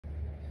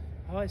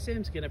Hi,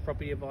 Sam Skinner,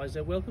 Property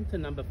Advisor. Welcome to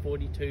number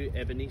 42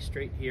 Ebony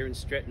Street here in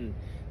Stretton.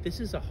 This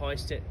is a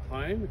high-set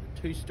home,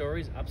 2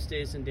 stories,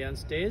 upstairs and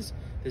downstairs.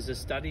 There's a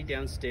study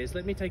downstairs.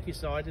 Let me take you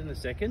inside in a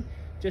second.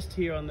 Just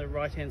here on the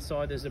right-hand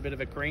side, there's a bit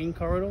of a green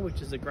corridor,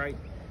 which is a great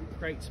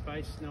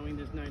space, knowing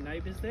there's no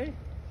neighbours there.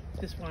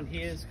 This one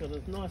here has got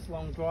a nice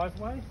long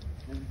driveway,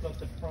 and we've got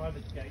the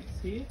private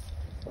gates here,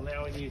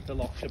 allowing you to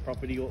lock the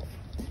property off.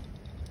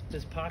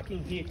 There's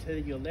parking here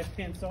to your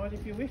left-hand side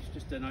if you wish,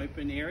 just an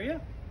open area.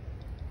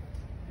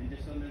 And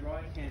just on the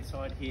right hand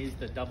side here is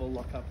the double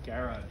lock-up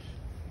garage.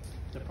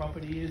 The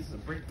property is a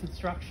brick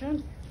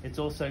construction. It's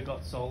also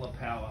got solar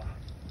power.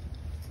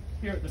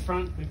 Here at the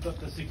front we've got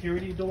the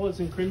security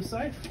doors and crim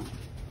safe.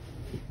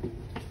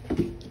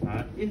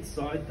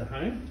 Inside the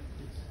home,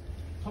 it's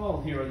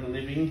tile here in the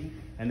living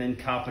and then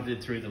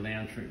carpeted through the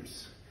lounge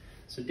rooms.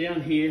 So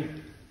down here,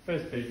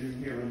 first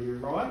bedroom here on your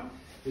right,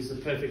 is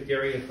the perfect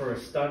area for a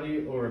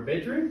study or a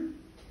bedroom.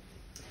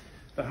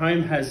 The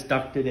home has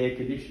ducted air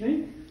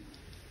conditioning.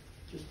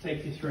 Just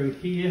take you through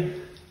here.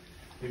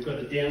 We've got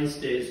a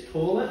downstairs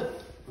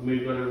toilet and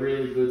we've got a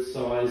really good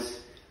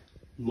size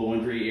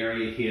laundry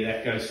area here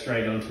that goes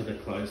straight onto the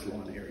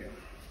clothesline area.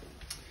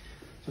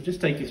 So I'll just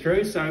take you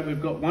through. So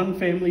we've got one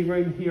family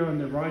room here on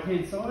the right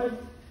hand side.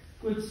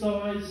 Good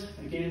size,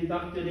 again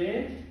ducted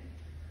air.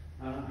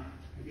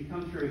 If you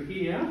come through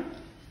here,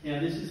 now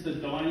this is the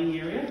dining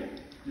area.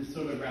 This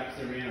sort of wraps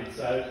around.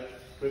 So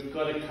we've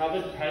got a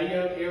covered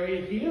patio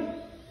area here.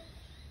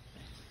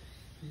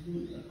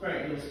 A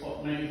great little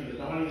spot maybe for the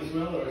dining as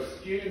well, or a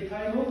student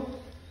table.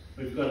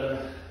 We've got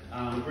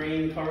a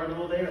green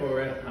corridor there,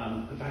 or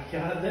a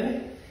backyard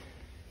there.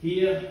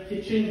 Here,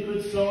 kitchen,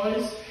 good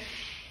size,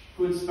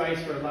 good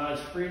space for a large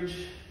fridge,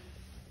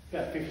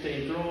 about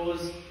 15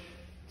 drawers,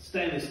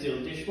 stainless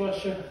steel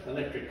dishwasher,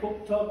 electric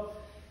cooktop,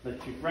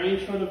 electric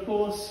range hood of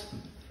course,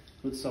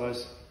 good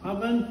size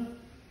oven.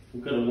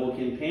 We've got a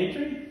walk-in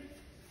pantry.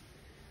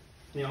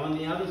 Now on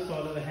the other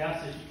side of the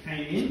house as you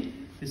came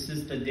in, this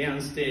is the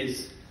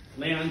downstairs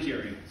lounge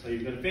area. So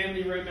you've got a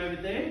family room over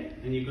there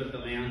and you've got the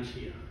lounge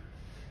here.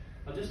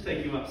 I'll just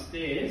take you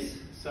upstairs.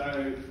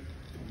 So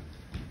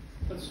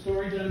got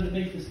storage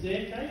underneath the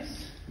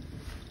staircase.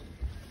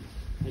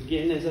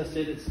 Again, as I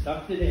said, it's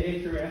ducted air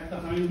throughout the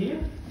home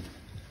here.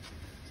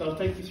 So I'll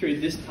take you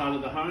through this part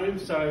of the home.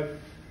 So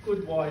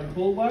good wide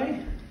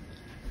hallway.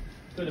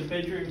 Got a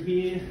bedroom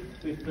here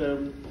with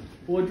the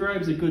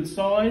wardrobes, a good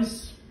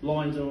size.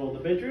 Lines on all the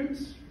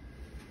bedrooms.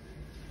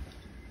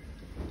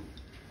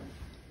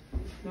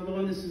 Another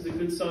one, this is a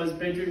good sized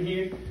bedroom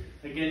here.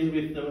 Again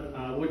with the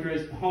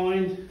wardrobes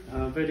behind,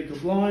 vertical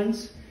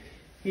blinds.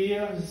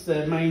 Here is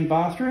the main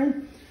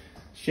bathroom.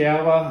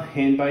 Shower,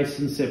 hand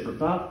basin, separate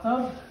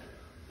bathtub.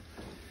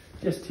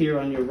 Just here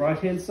on your right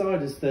hand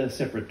side is the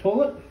separate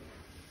toilet.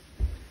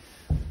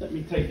 Let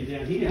me take you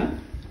down here.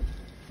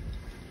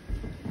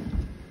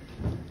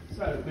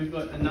 So we've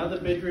got another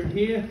bedroom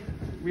here,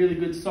 really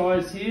good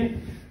size here.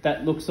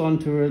 That looks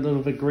onto a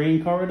little bit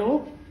green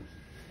corridor.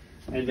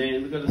 And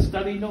then we've got a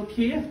study nook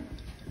here.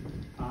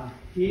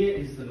 Here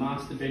is the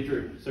master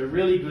bedroom. So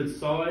really good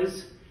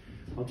size.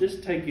 I'll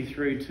just take you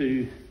through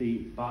to the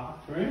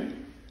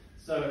bathroom.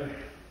 So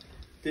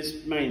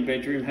this main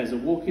bedroom has a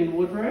walk-in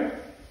wardrobe,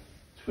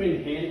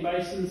 twin hand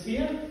basins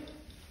here,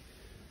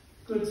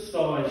 good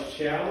size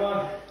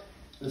shower,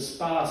 the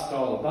spa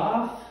style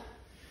bath.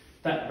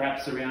 That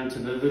wraps around to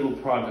the little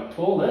private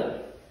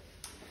toilet.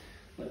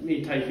 Let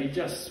me take you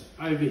just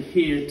over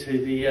here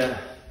to the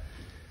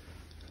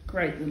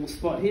great little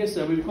spot here.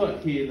 So we've got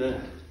here the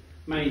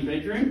main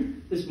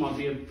bedroom. This might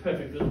be a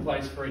perfect little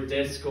place for a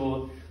desk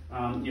or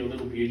your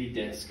little beauty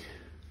desk.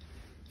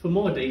 For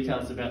more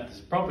details about this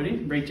property,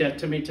 reach out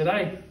to me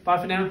today. Bye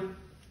for now.